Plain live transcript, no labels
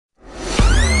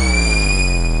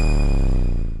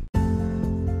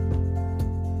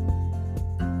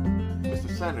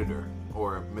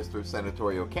for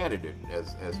senatorial candidate,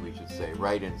 as we should say,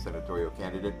 write-in senatorial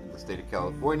candidate in the state of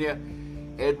California.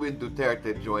 Edwin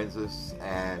Duterte joins us,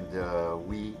 and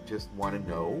we just want to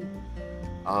know,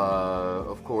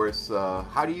 of course,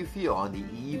 how do you feel on the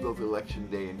eve of Election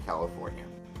Day in California?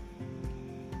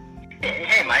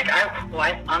 Hey, Mike.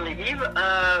 On the eve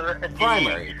of the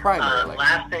primary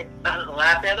last day of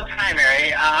the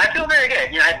primary, I feel very good.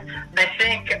 I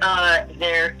think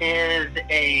there is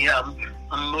a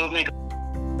movement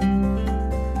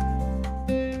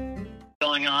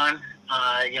going on.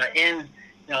 As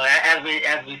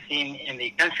we've seen in the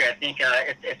country, I think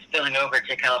it's spilling over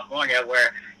to California,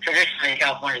 where traditionally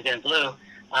California's been blue.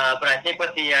 But I think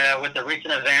with the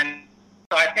recent event,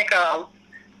 so I think.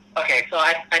 So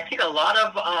I think a lot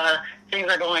of things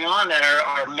are going on that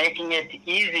are making it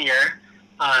easier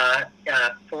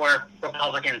for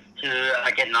Republicans to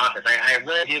get in office. I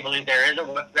really do believe there is a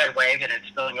red wave, and it's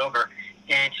spilling over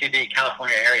into the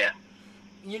California area.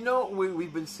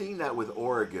 We've been seeing that with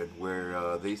Oregon,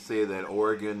 where they say that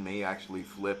Oregon may actually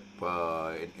flip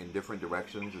in different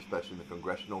directions, especially in the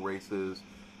congressional races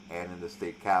and in the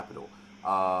state capitol.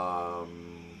 How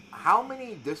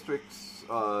many districts,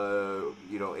 at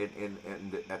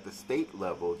the state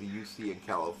level, do you see in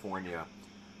California,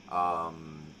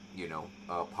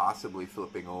 possibly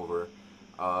flipping over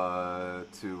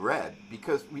to red?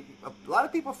 Because a lot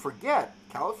of people forget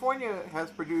California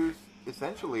has produced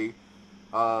essentially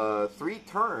 3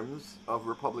 terms of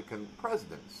Republican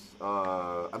presidents.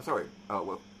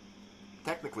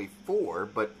 Technically 4,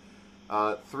 but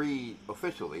 3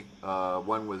 officially.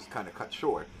 One was kind of cut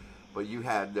short. But you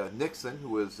had Nixon,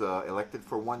 who was elected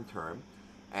for 1 term,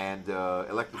 and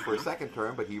elected for a 2nd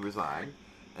term, but he resigned.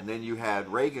 And then you had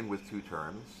Reagan with 2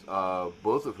 terms,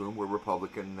 both of whom were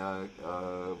Republican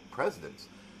presidents.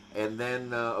 And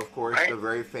then, of course, the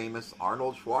very famous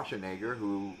Arnold Schwarzenegger,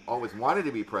 who always wanted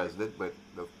to be president, but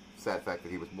the sad fact that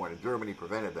he was born in Germany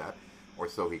prevented that, or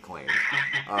so he claimed.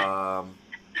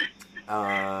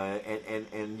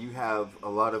 And you have a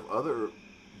lot of other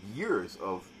years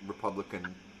of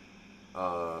Republican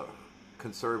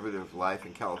conservative life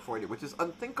in California, which is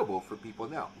unthinkable for people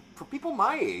now. For people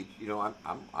my age,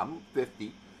 I'm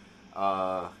 50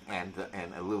 and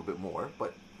a little bit more,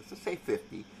 but let's just say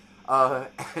 50.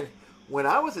 And when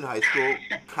I was in high school,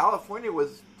 California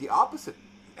was the opposite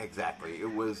exactly.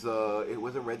 It was a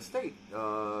red state.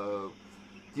 Do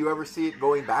you ever see it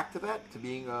going back to that, to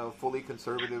being a fully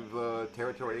conservative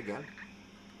territory again?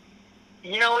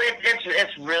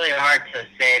 It's really hard to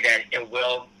say that it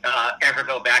will ever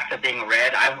go back to being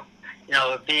red.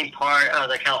 Being part of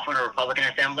the California Republican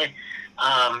Assembly,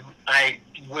 I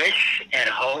wish and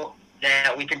hope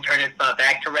that we can turn it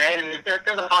back to red. And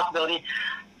there's a possibility,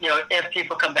 if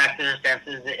people come back to their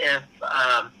senses, if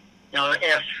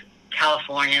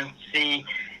Californians see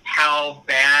how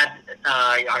bad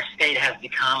our state has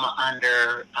become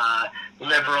under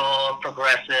liberal,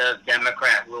 progressive,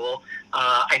 Democrat rule.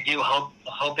 I do hope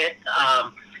it.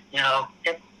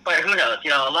 But who knows?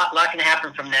 A lot can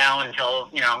happen from now until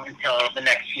the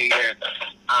next few years.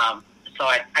 So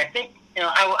I think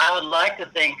I would like to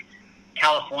think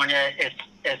California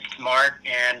is smart,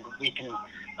 and we can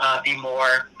be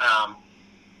more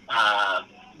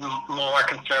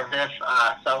conservative.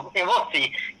 So we'll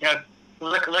see.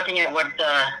 Looking at what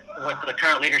the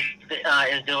current leadership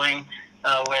is doing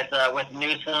with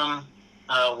Newsom,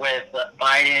 with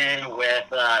Biden,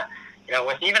 with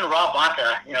even Rob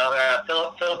Bonta,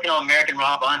 Filipino American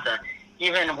Rob Bonta,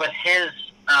 even with his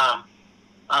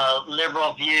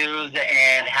liberal views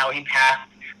and how he passed.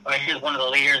 He was one of the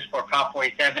leaders for Prop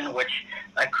 47, which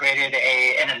created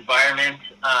an environment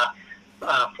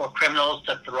for criminals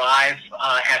to thrive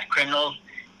as criminals,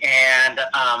 and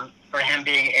for him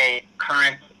being a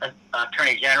current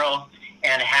attorney general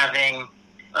and having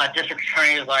district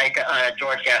attorneys like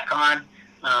George Gascon,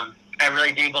 I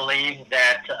really do believe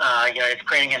that it's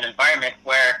creating an environment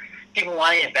where people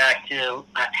want to get back to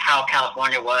how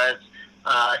California was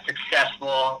a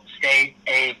successful state,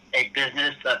 a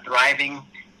thriving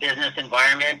business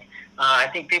environment. I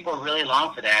think people really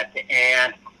long for that,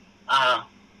 and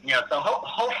so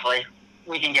hopefully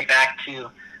we can get back to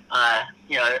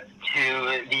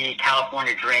to the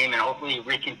California dream, and hopefully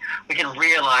we can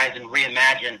realize and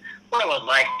reimagine what it was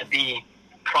like to be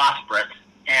prosperous.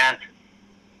 And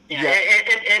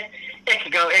it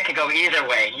could go either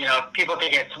way. People can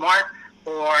get smart,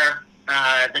 or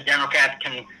the Democrats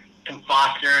can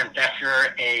foster and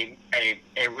fester a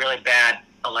really bad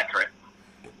electorate.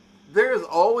 There's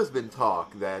always been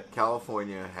talk that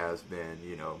California has been,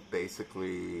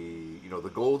 basically,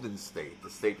 the golden state, the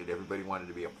state that everybody wanted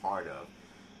to be a part of.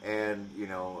 And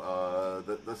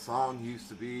the song used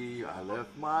to be "I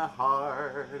left my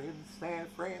heart in San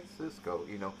Francisco."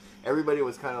 Everybody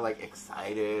was kind of like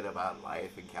excited about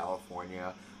life in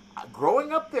California.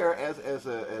 Growing up there as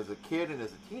a kid and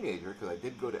as a teenager, because I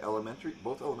did go to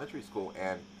both elementary school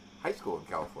and high school in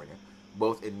California,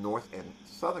 both in North and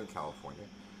Southern California.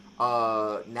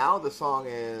 Now the song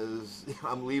is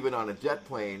 "I'm leaving on a jet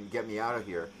plane, get me out of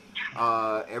here."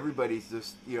 Everybody's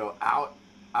just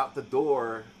out the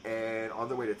door and on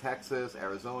their way to Texas,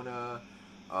 Arizona,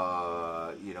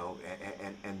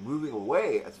 and moving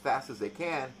away as fast as they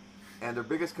can. And their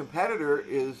biggest competitor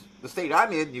is the state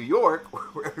I'm in, New York,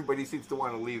 where everybody seems to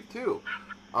want to leave too.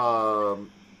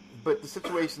 But the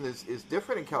situation is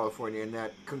different in California in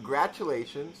that,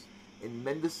 congratulations, in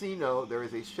Mendocino, there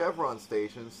is a Chevron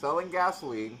station selling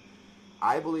gasoline,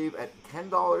 I believe, at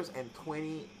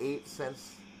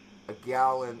 $10.28 a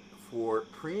gallon for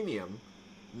premium,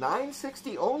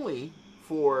 $9.60 only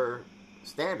for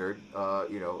standard,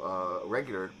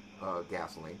 regular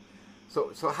gasoline.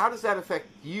 So how does that affect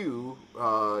you?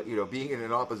 Being in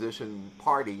an opposition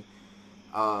party,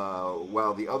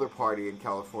 while the other party in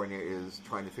California is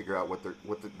trying to figure out what they're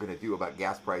going to do about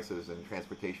gas prices and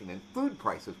transportation and food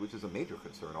prices, which is a major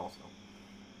concern also.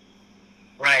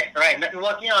 Right.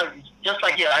 Well, just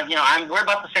like you, we're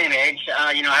about the same age.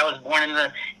 I was born in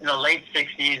the late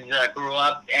 '60s, grew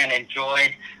up and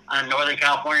enjoyed Northern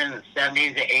California in the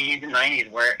 '70s, the '80s, and '90s,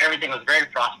 where everything was very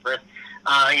prosperous.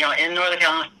 In Northern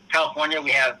California,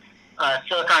 we have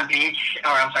Silicon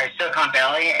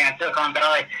Valley, and Silicon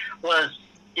Valley was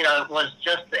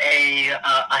just a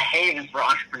haven for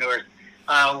entrepreneurs,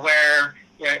 where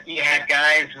you had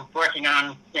guys working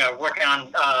on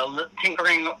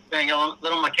tinkering,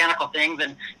 little mechanical things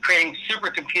and creating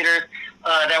supercomputers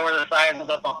that were the size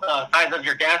of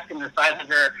your desk and the size of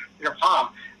your palm.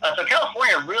 So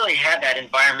California really had that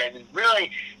environment, and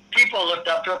really people looked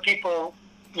up to it. People,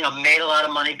 made a lot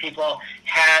of money. People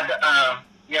had,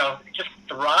 just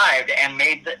thrived and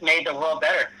made the world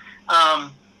better.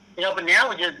 But now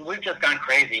we've just gone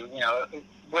crazy.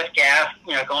 With gas,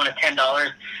 going to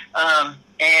 $10,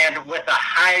 and with the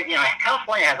high,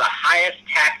 California has the highest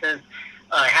taxes,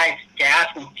 highest gas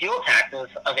and fuel taxes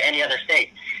of any other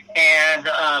state. And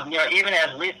even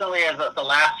as recently as the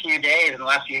last few days, in the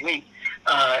last few weeks,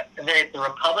 the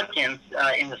Republicans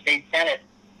in the state Senate,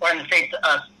 or in the state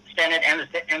Senate and the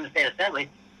state Assembly,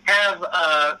 have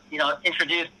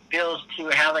introduced bills to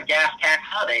have a gas tax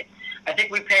holiday. I think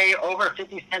we pay over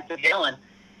 50 cents a gallon.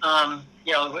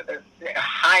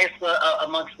 Highest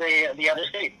amongst the other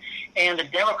states, and the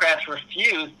Democrats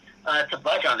refuse to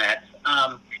budge on that.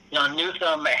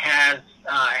 Newsom has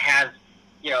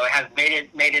made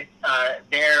it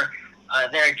their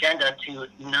agenda to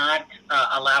not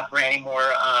allow for any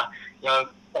more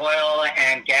oil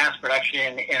and gas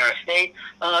production in our state.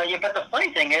 But the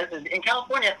funny thing is in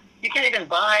California, you can't even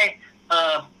buy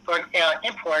or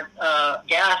import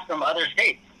gas from other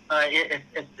states.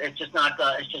 It's just not.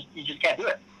 You just can't do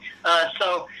it.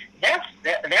 So that's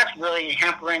really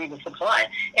hampering the supply.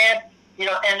 And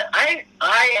I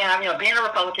am being a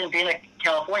Republican, being a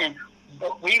Californian,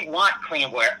 we want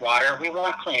clean water, we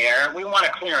want clean air, we want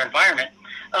a cleaner environment.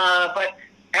 But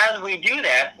as we do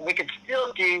that, we could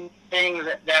still do things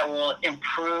that will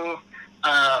improve,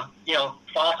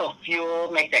 fossil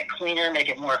fuel, make that cleaner, make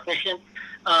it more efficient.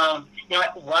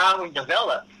 While we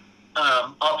develop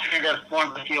alternative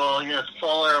forms of fuel,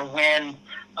 solar, wind,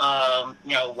 water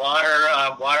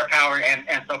power,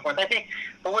 and so forth. I think,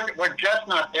 but we're just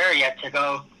not there yet to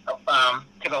go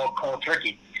cold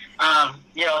turkey.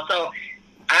 So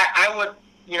I would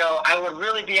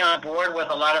really be on board with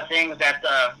a lot of things that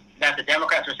the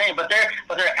Democrats are saying, but their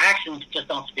actions just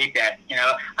don't speak that.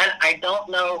 I don't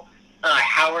know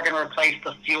how we're going to replace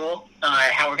the fuel,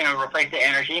 how we're going to replace the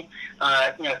energy.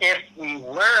 If we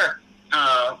were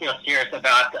serious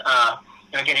about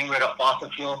getting rid of fossil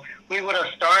fuel, we would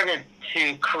have started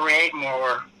to create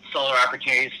more solar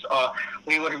opportunities.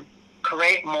 We would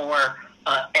create more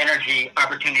energy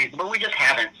opportunities, but we just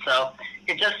haven't. So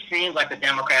it just seems like the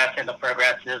Democrats and the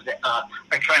progressives are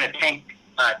trying to tank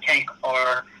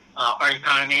our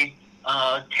economy,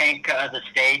 tank the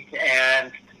state,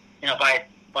 and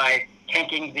by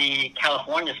tanking the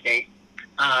California state,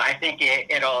 I think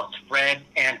it'll spread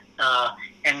and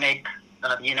make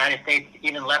the United States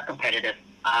even less competitive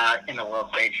in the world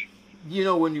stage.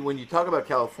 When you talk about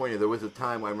California, there was a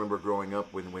time I remember growing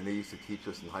up when they used to teach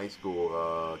us in high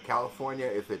school, California,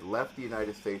 if it left the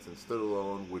United States and stood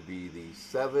alone, would be the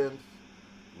 7th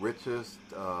richest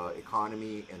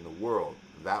economy in the world.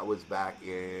 That was back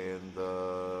in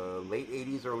the late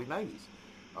 80s, early 90s.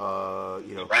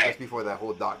 Right. just before that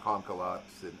whole dot-com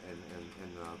collapse in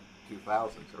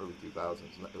 2000s, early 2000s,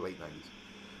 late 90s.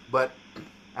 But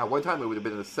at one time, it would have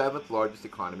been the seventh largest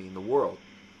economy in the world.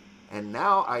 And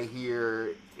now I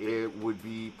hear it would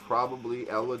be probably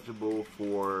eligible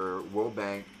for World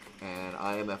Bank and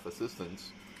IMF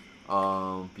assistance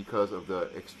because of the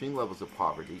extreme levels of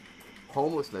poverty.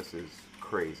 Homelessness is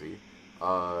crazy.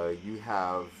 You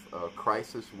have a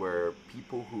crisis where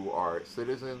people who are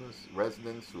citizens,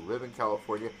 residents who live in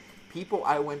California, people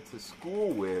I went to school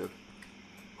with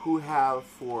who have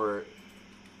for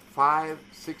 5,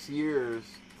 6 years,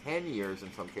 10 years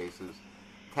in some cases,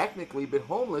 technically been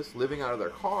homeless, living out of their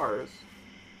cars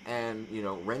and,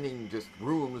 renting just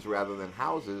rooms rather than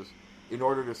houses in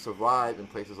order to survive in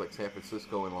places like San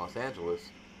Francisco and Los Angeles,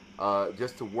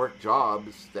 just to work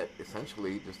jobs that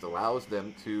essentially just allows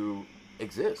them to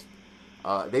exist.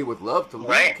 They would love to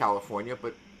leave California,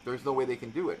 but there's no way they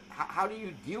can do it. How do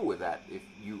you deal with that if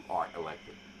you are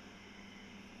elected?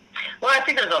 Well, I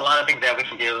think there's a lot of things that we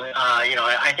can do.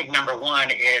 I think number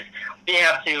one is we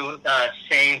have to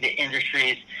save the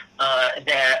industries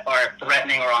that are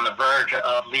threatening or on the verge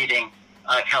of leaving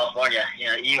California.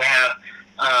 You have,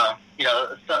 I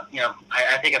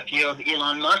think a few of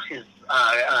Elon Musk's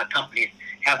companies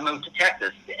have moved to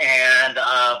Texas, and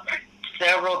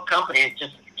several companies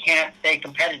just can't stay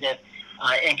competitive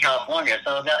in California.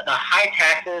 So the high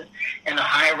taxes and the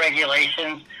high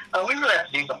regulations, we really have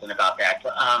to do something about that.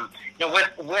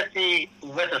 With the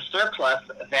surplus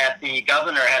that the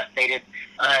governor has stated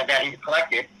that he's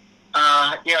collected,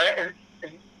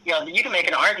 you can make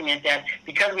an argument that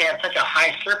because we have such a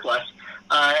high surplus,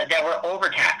 that we're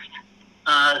overtaxed.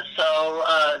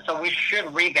 So we should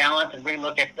rebalance and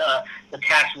relook at the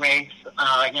tax rates,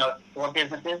 for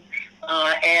businesses.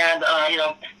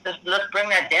 Let's bring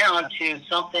that down to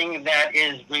something that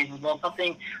is reasonable,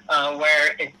 something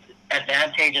where it's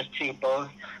advantageous to both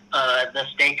the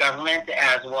state government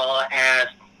as well as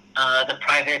the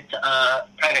private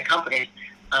companies,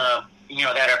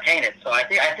 that are paying it. So I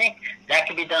think that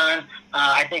can be done.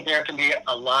 I think there can be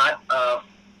a lot of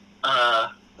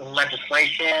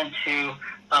legislation to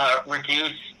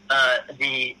reduce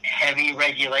the heavy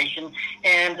regulation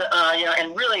and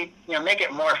really make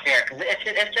it more fair, because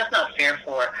it's just not fair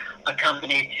for a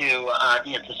company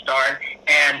to start,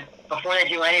 and before they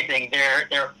do anything they're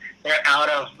out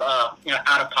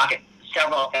of pocket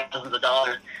several thousands of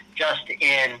dollars just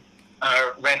in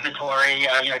regulatory,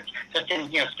 just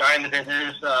in starting the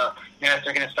business, if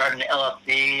they're going to start an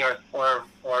LLC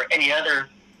or any other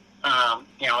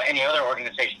any other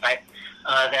organization type,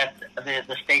 that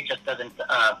the state just doesn't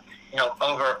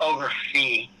over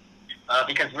fee,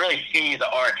 because really fees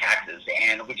are taxes,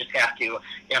 and we just have to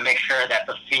make sure that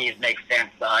the fees make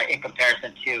sense in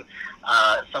comparison to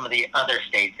some of the other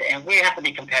states, and we have to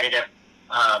be competitive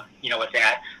with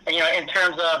that. In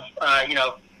terms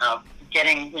of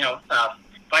getting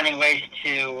finding ways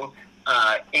to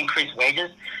increase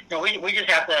wages, we just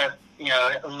have to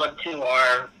look to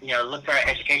our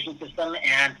education system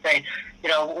and say,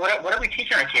 what are we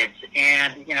teaching our kids,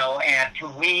 and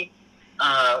can we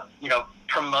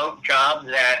promote jobs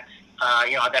that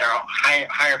that are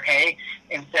higher pay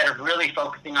instead of really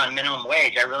focusing on minimum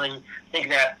wage. I really think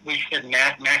that we should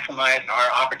maximize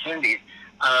our opportunities.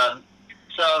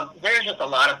 So there's just a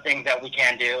lot of things that we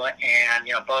can do, and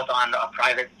both on a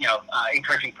private,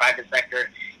 encouraging private sector,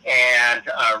 and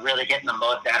really getting the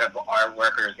most out of our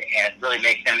workers and really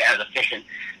make them as efficient,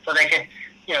 so they could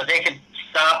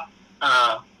stop,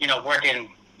 working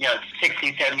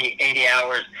 60, 70, 80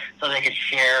 hours, so they could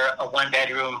share a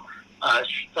one-bedroom,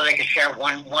 so they could share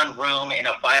one room in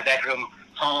a 5-bedroom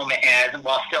home, and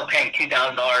while still paying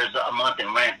 $2,000 a month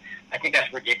in rent. I think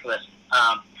that's ridiculous.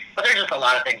 But there's just a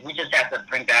lot of things. We just have to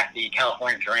bring back the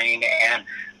California dream and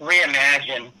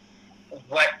reimagine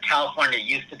what California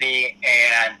used to be,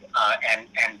 and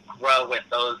grow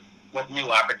with new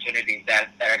opportunities that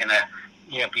are going to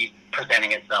be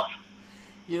presenting itself.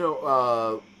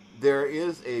 There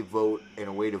is a vote and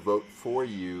a way to vote for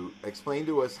you. Explain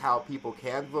to us how people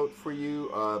can vote for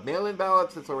you. Mail-in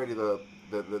ballots, it's already the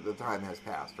time has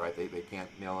passed, right? They can't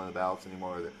mail in the ballots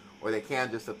anymore, or they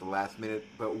can just at the last minute.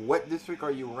 But what district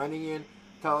are you running in?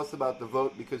 Tell us about the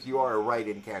vote, because you are a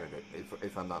write-in candidate,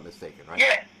 if I'm not mistaken, right?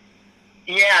 Yeah.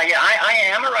 I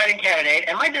am a write-in candidate,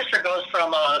 and my district goes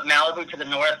from Malibu to the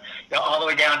north, all the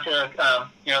way down to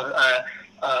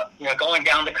going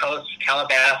down the coast,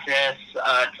 Calabasas,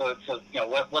 to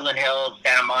Woodland Hills,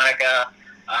 Santa Monica,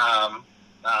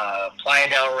 Playa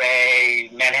del Rey,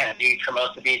 Manhattan Beach,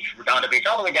 Hermosa Beach, Redondo Beach,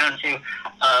 all the way down to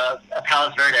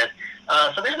Palos Verdes.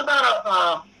 So there's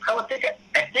about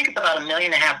I think it's about 1.5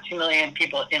 million, 2 million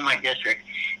people in my district.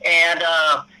 And,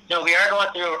 we are going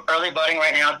through early voting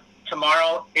right now.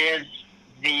 Tomorrow is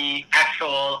the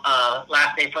actual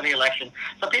last day for the election.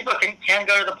 So people can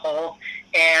go to the polls,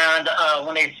 and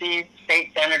when they see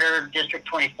State Senator District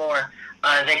 24,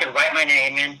 they can write my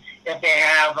name in. If they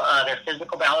have their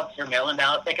physical ballots, their mail-in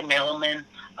ballots, they can mail them in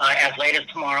as late as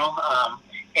tomorrow,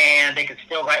 and they can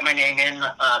still write my name in,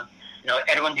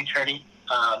 Edwin Duterte,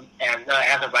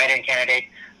 as a write-in candidate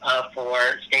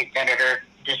for State Senator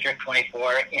District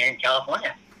 24 in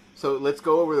California. So let's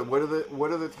go over what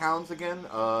are the towns again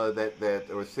that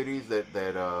or cities that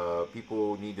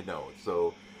people need to know.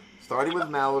 So starting with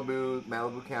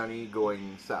Malibu County,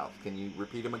 going south. Can you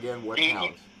repeat them again? What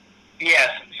towns? Yes.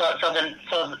 So on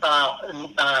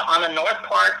the north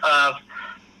part of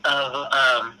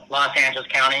Los Angeles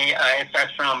County, it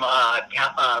starts from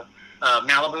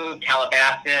Malibu,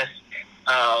 Calabasas,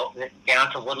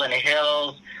 down to Woodland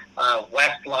Hills,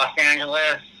 West Los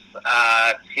Angeles,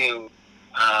 to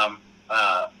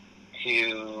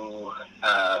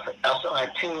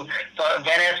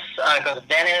Venice, go to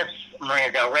Venice,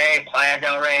 Marina del Rey, Playa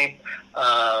del Rey,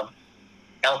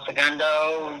 El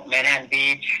Segundo, Manhattan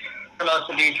Beach,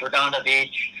 Hermosa Beach, Redondo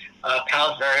Beach,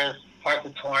 Palos Verdes, parts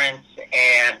of Torrance,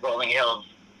 and Rolling Hills,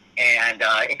 and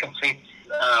it completes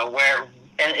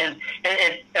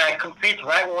it completes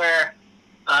right where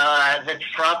the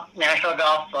Trump National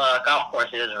Golf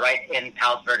Course is, right in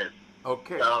Palos Verdes.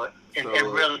 Okay. So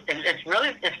it's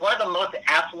one of the most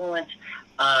affluent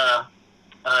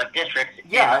districts.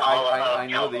 Yeah, in all I of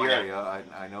know the California. area.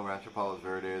 I know Rancho Palos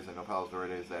Verdes. I know Palos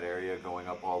Verdes, that area going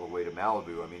up all the way to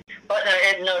Malibu. I mean, But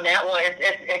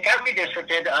it got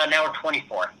redistricted. Now we're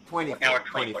 24. 24. Now we're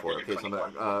 24. Okay,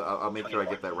 so I'll make sure I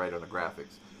get that right on the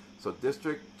graphics. So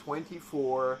District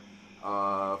 24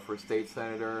 for state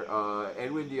senator.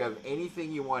 Edwin, do you have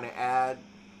anything you want to add?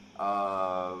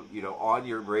 On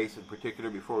your race in particular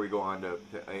before we go on to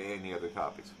any other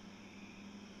topics?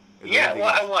 Yeah,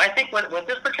 well, I think with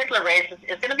this particular race,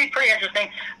 it's going to be pretty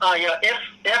interesting. If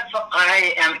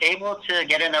I am able to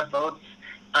get enough votes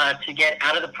to get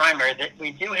out of the primary, that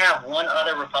we do have one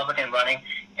other Republican running,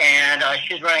 and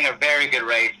she's running a very good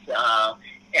race.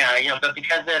 But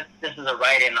because this is a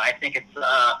write-in, I think it's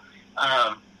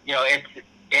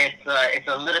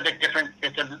a little bit different.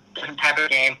 It's a different type of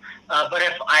game. But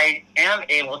if I am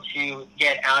able to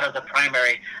get out of the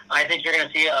primary, I think you're going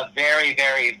to see a very,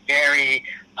 very, very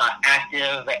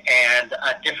active and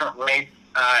different race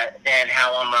than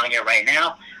how I'm running it right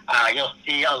now. You'll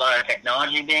see a lot of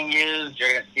technology being used.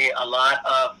 You're going to see a lot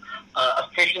of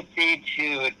efficiency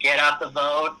to get out the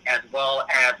vote, as well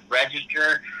as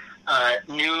register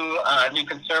new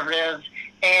conservatives.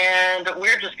 And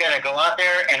we're just going to go out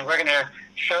there and we're going to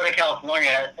show to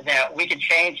California that we can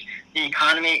change the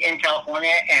economy in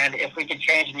California. And if we can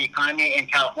change the economy in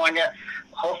California,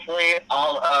 hopefully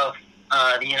all of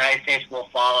the United States will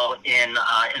follow in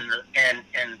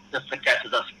the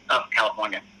successes of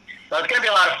California. So it's going to be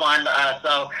a lot of fun.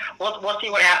 So we'll see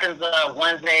what happens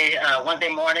Wednesday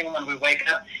morning when we wake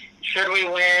up. Should we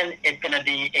win, it's going to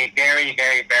be a very,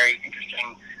 very, very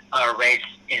interesting race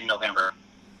in November.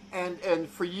 And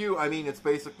for you, I mean, it's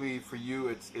basically for you.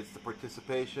 It's the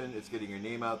participation. It's getting your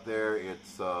name out there.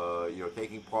 It's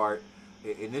taking part.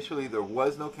 Initially, there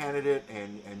was no candidate,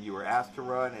 and you were asked to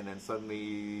run, and then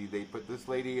suddenly they put this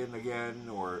lady in again,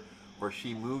 or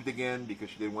she moved again because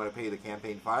she didn't want to pay the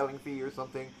campaign filing fee or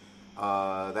something.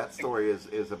 That story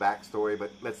is a backstory,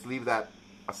 but let's leave that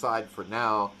aside for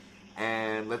now,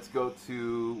 and let's go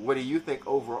to what do you think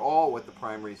overall what the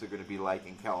primaries are going to be like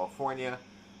in California.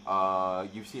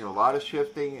 You've seen a lot of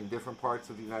shifting in different parts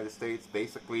of the United States.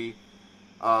 Basically,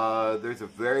 there's a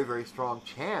very, very strong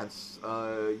chance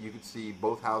you could see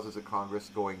both houses of Congress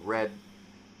going red,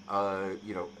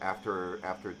 after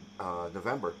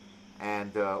November.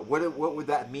 And what would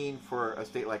that mean for a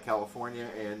state like California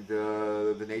and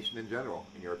the nation in general,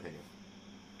 in your opinion?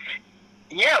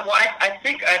 Yeah, well, I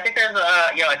think there's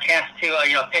a chance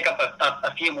to pick up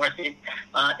a few more seats.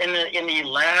 In the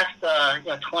last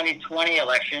 2020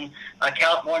 election,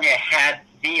 California had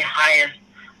the highest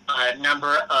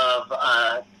number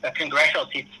of congressional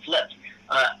seats flipped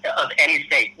of any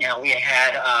state. We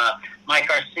had Mike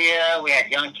Garcia, we had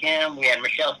Young Kim, we had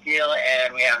Michelle Steele,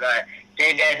 and we have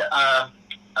David. I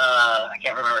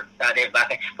can't remember David's last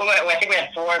name, but I think we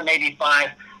had 4, maybe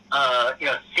 5,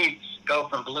 seats go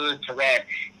from blue to red.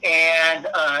 And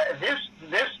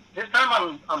this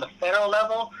time on the federal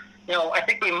level, I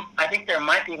think there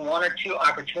might be 1 or 2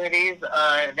 opportunities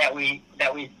that we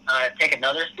take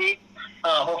another seat,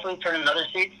 hopefully turn another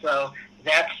seat. So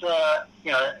that's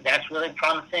really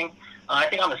promising. I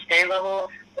think on the state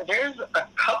level, there's a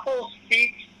couple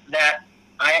seats that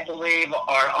I believe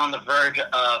are on the verge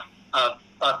of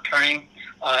turning.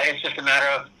 It's just a matter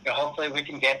of, hopefully we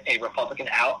can get a Republican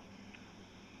out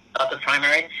of the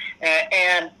primary.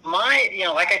 And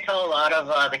like I tell a lot of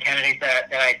the candidates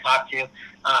that I talk to,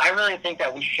 I really think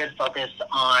that we should focus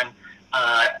on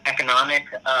economic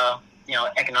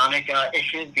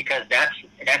issues, because that's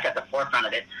at the forefront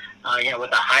of it. With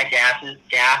the high gas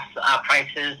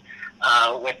prices,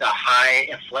 with the high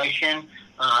inflation,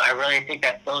 I really think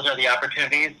that those are the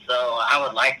opportunities. So I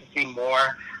would like to see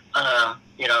more,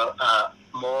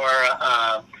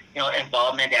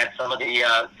 involvement at some of these,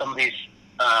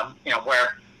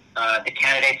 where the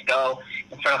candidates go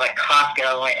in front of like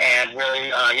Costco and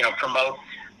really, promote,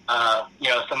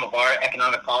 some of our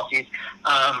economic policies.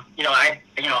 I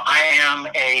am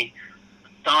a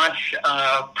staunch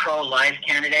pro-life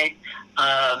candidate.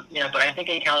 But I think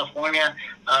in California,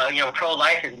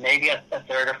 pro-life is maybe a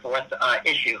third or fourth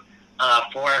issue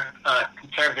for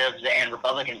conservatives and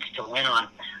Republicans to win on.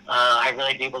 I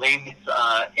really do believe it's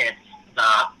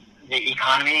the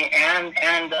economy and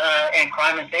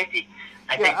crime and safety.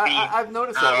 I've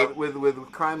noticed that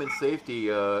with crime and safety,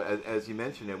 as you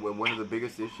mentioned it, one of the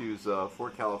biggest issues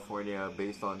for California,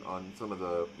 based on some of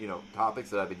the topics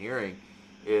that I've been hearing,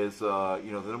 is the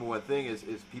number one thing is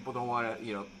people don't want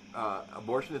to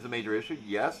abortion is a major issue,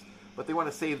 yes, but they want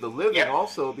to save the living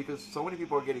also, because so many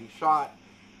people are getting shot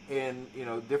in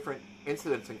different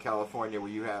incidents in California where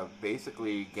you have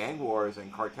basically gang wars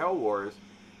and cartel wars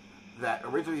that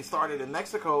originally started in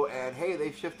Mexico, and hey,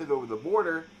 they've shifted over the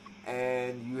border,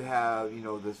 and you have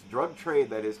this drug trade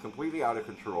that is completely out of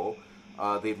control.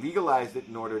 They've legalized it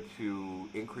in order to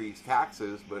increase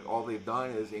taxes, but all they've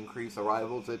done is increase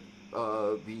arrivals at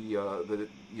the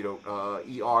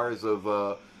ERs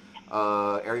of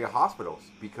area hospitals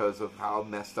because of how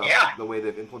messed up the way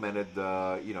they've implemented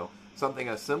something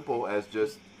as simple as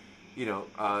just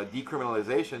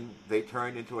decriminalization. They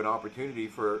turned into an opportunity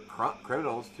for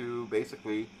criminals to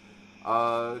basically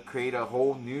create a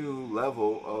whole new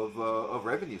level of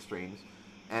revenue streams,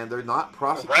 and they're not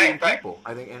prosecuting people.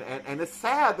 I think, and it's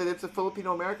sad that it's a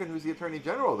Filipino American who's the Attorney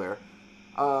General there.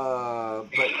 But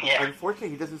unfortunately,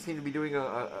 he doesn't seem to be doing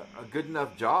a good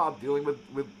enough job dealing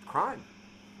with crime.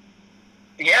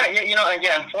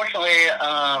 Unfortunately,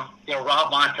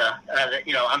 Rob Bonta,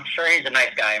 I'm sure he's a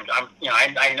nice guy.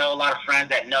 I know a lot of friends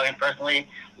that know him personally,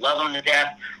 love him to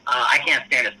death. I can't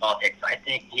stand his politics. I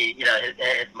think his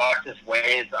Marxist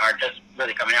ways are just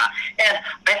really coming out. And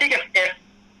I think if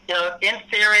in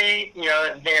theory,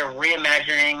 they're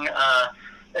reimagining,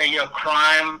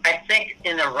 crime. I think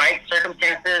in the right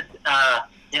circumstances,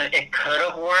 it could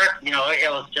have worked.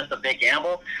 It was just a big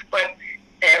gamble, but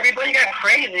everybody got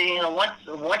crazy.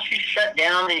 Once you shut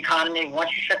down the economy,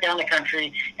 once you shut down the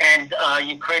country, and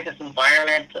you create this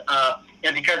environment,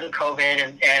 because of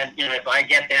COVID, and if I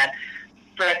get that.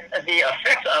 But the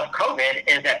effects of COVID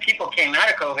is that people came out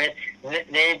of COVID,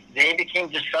 they became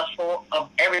distrustful of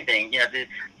everything.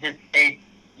 They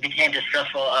became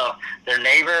distrustful of their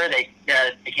neighbor. They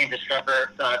became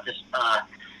distrusting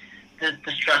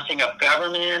of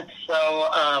government. So,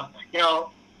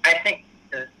 I think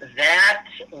that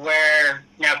where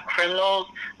now criminals,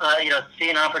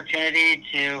 see an opportunity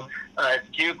to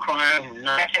do crime,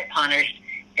 not get punished,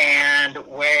 and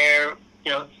where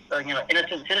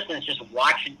innocent citizens just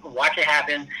watch it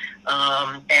happen,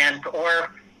 or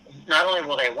not only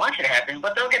will they watch it happen,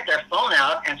 but they'll get their phone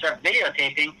out and start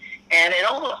videotaping, and it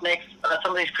almost makes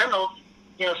some of these criminals,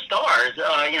 stars.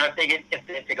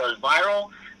 If it goes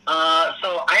viral.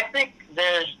 So I think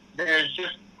there's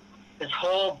just this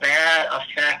whole bad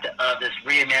effect of this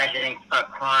reimagining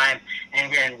crime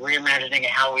and reimagining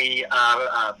how we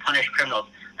punish criminals.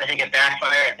 I think it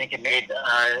backfired. I think it made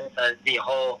the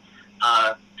whole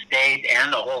state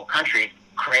and the whole country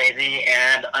crazy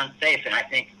and unsafe. And I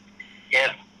think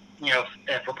if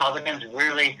Republicans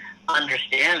really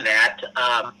understand that,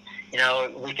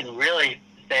 we can really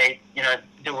say,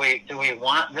 do we really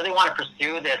want to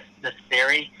pursue this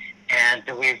theory? And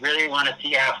do we really want to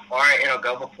see how far it'll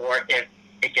go before it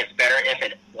gets better, if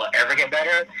it will ever get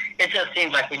better? It just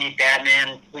seems like we need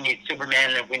Batman, we need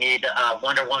Superman, and we need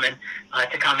Wonder Woman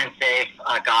to come and save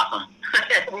Gotham.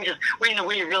 we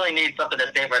really need something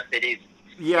to save our cities.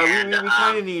 Yeah, and, we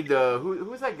kind of need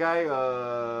who's that guy?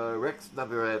 Rex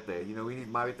Navarrete. We need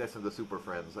Marites and the Super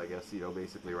Friends, I guess.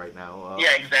 Basically right now.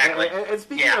 Yeah, exactly. And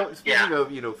speaking of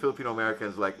Filipino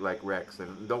Americans like Rex,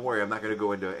 and don't worry, I'm not going to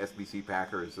go into SBC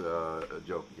Packers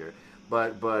joke here,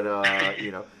 but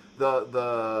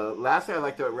the last thing I'd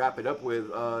like to wrap it up with,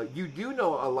 you do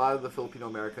know a lot of the Filipino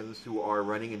Americans who are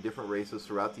running in different races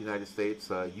throughout the United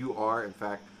States. You are, in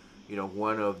fact,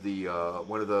 one of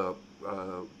the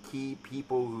key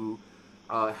people who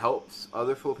helps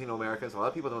other Filipino Americans. A lot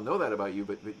of people don't know that about you,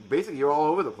 but basically you're all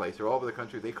over the place. You're all over the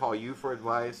country. They call you for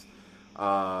advice.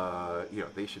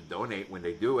 They should donate when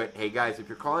they do it. Hey guys, if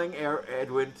you're calling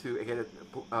Edwin to get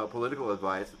political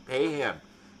advice, pay him.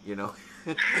 Or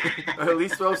at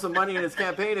least throw some money in his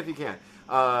campaign if you can.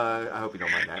 I hope you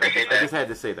don't mind that. I just had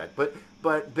to say that. But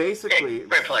basically,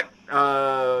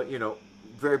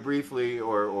 very briefly,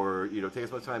 or take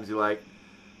as much time as you like.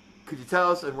 Could you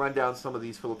tell us and run down some of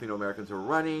these Filipino Americans who are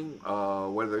running?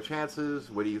 What are their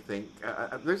chances? What do you think?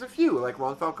 There's a few, like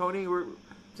Ron Falcone, who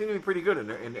seem to be pretty good in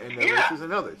their races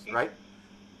and others, right?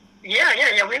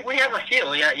 Yeah. We have a few.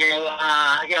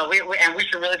 And we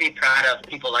should really be proud of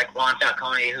people like Juan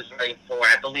Falcone, who's running for,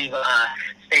 I believe,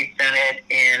 state senate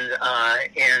in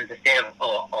the state of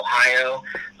Ohio.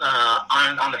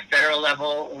 On the federal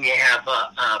level, we have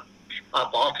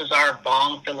Baltazar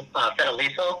Bong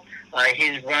Fedeliso.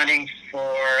 He's running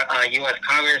for U.S.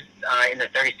 Congress in the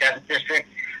 37th district.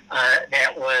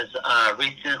 That was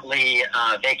recently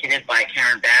vacated by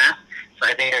Karen Bass. So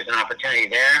I think there's an opportunity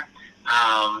there.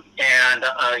 And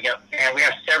we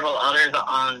have several others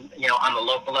on the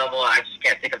local level. I just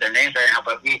can't think of their names right now,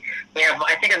 but we have,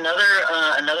 I think,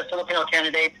 another Filipino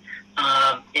candidate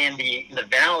in the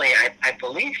Valley. I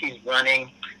believe he's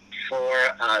running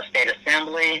for state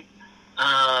assembly.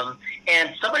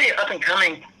 And somebody up and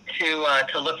coming to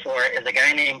look for is a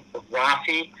guy named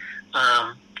Rafi.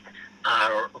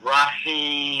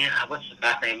 Rafi, what's his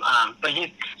last name? But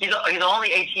he's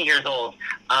only 18 years old.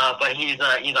 But he's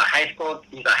a high school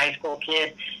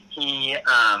kid.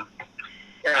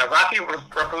 Rafi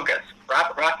Rabucas.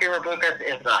 Rafi Rabucas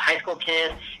is a high school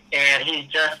kid, and he's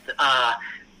just a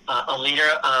leader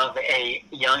of a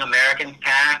Young Americans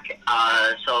PAC.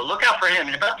 So look out for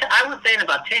him. I would say in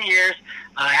about 10 years,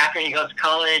 after he goes to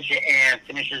college and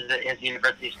finishes his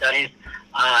university studies,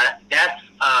 that's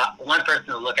one person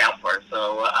to look out for.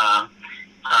 So,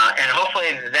 and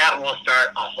hopefully that will start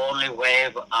a whole new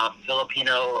wave of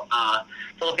Filipino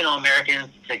Americans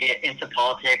to get into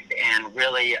politics and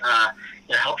really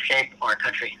help shape our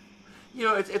country.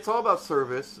 It's all about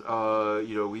service. We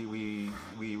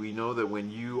know that when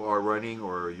you are running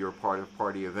or you're part of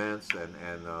party events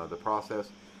and the process,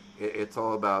 it's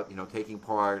all about taking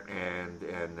part and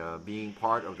being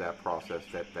part of that process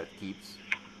that keeps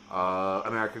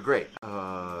America great.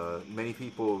 Many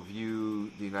people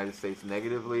view the United States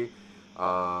negatively.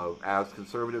 As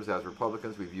conservatives, as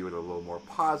Republicans, we view it a little more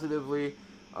positively.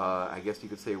 I guess you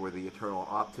could say we're the eternal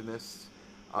optimists.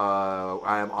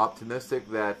 I am optimistic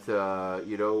that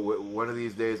one of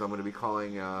these days I'm going to be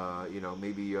calling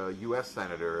maybe U.S.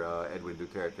 Senator Edwin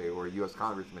Duterte or U.S.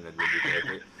 Congressman Edwin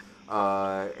Duterte.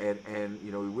 And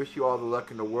we wish you all the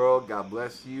luck in the world. God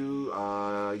bless you.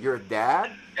 You're a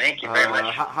dad. Thank you very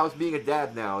much. How's being a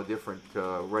dad now different?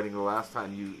 Running the last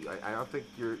time I don't think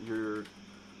your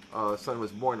son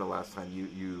was born the last time you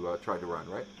tried to run,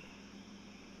 right?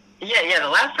 Yeah. The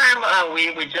last time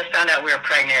we just found out we were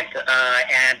pregnant,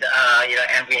 and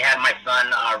we had my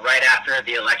son right after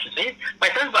the election. So my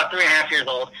son's about 3.5 years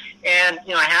old, and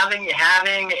having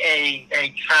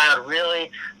a child really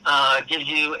gives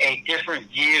you a different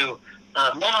view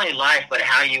of not only life but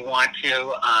how you want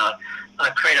to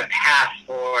create a path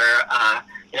for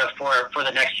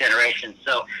the next generation.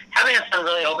 So having a son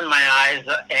really opened my eyes,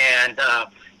 and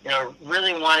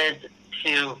really wanted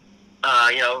to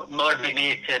motivate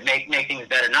me to make things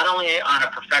better, not only on a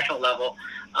professional level,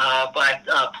 but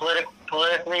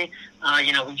politically.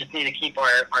 We just need to keep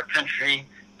our country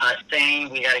sane.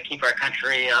 We got to keep our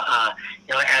country,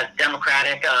 as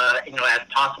democratic, as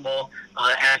possible,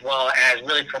 as well as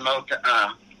really promote,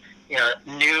 the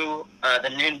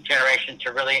new generation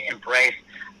to really embrace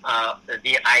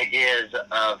the ideas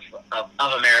of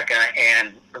America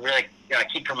and really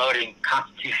keep promoting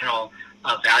constitutional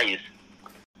values.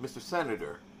 Mr.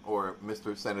 Senator, or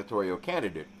Mr. Senatorial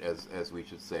Candidate, as we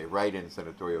should say, write-in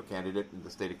Senatorial Candidate in the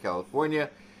state of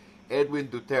California, Edwin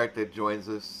Duterte joins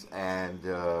us, and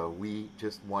we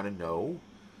just want to know,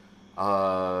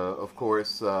 of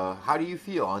course, how do you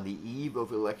feel on the eve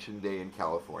of Election Day in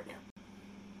California?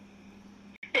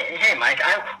 Hey, Mike.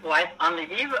 On the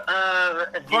eve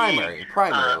of the primary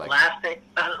election. last day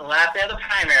of the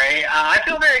primary, I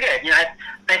feel very good.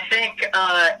 I think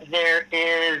there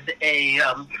is a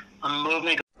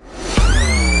movement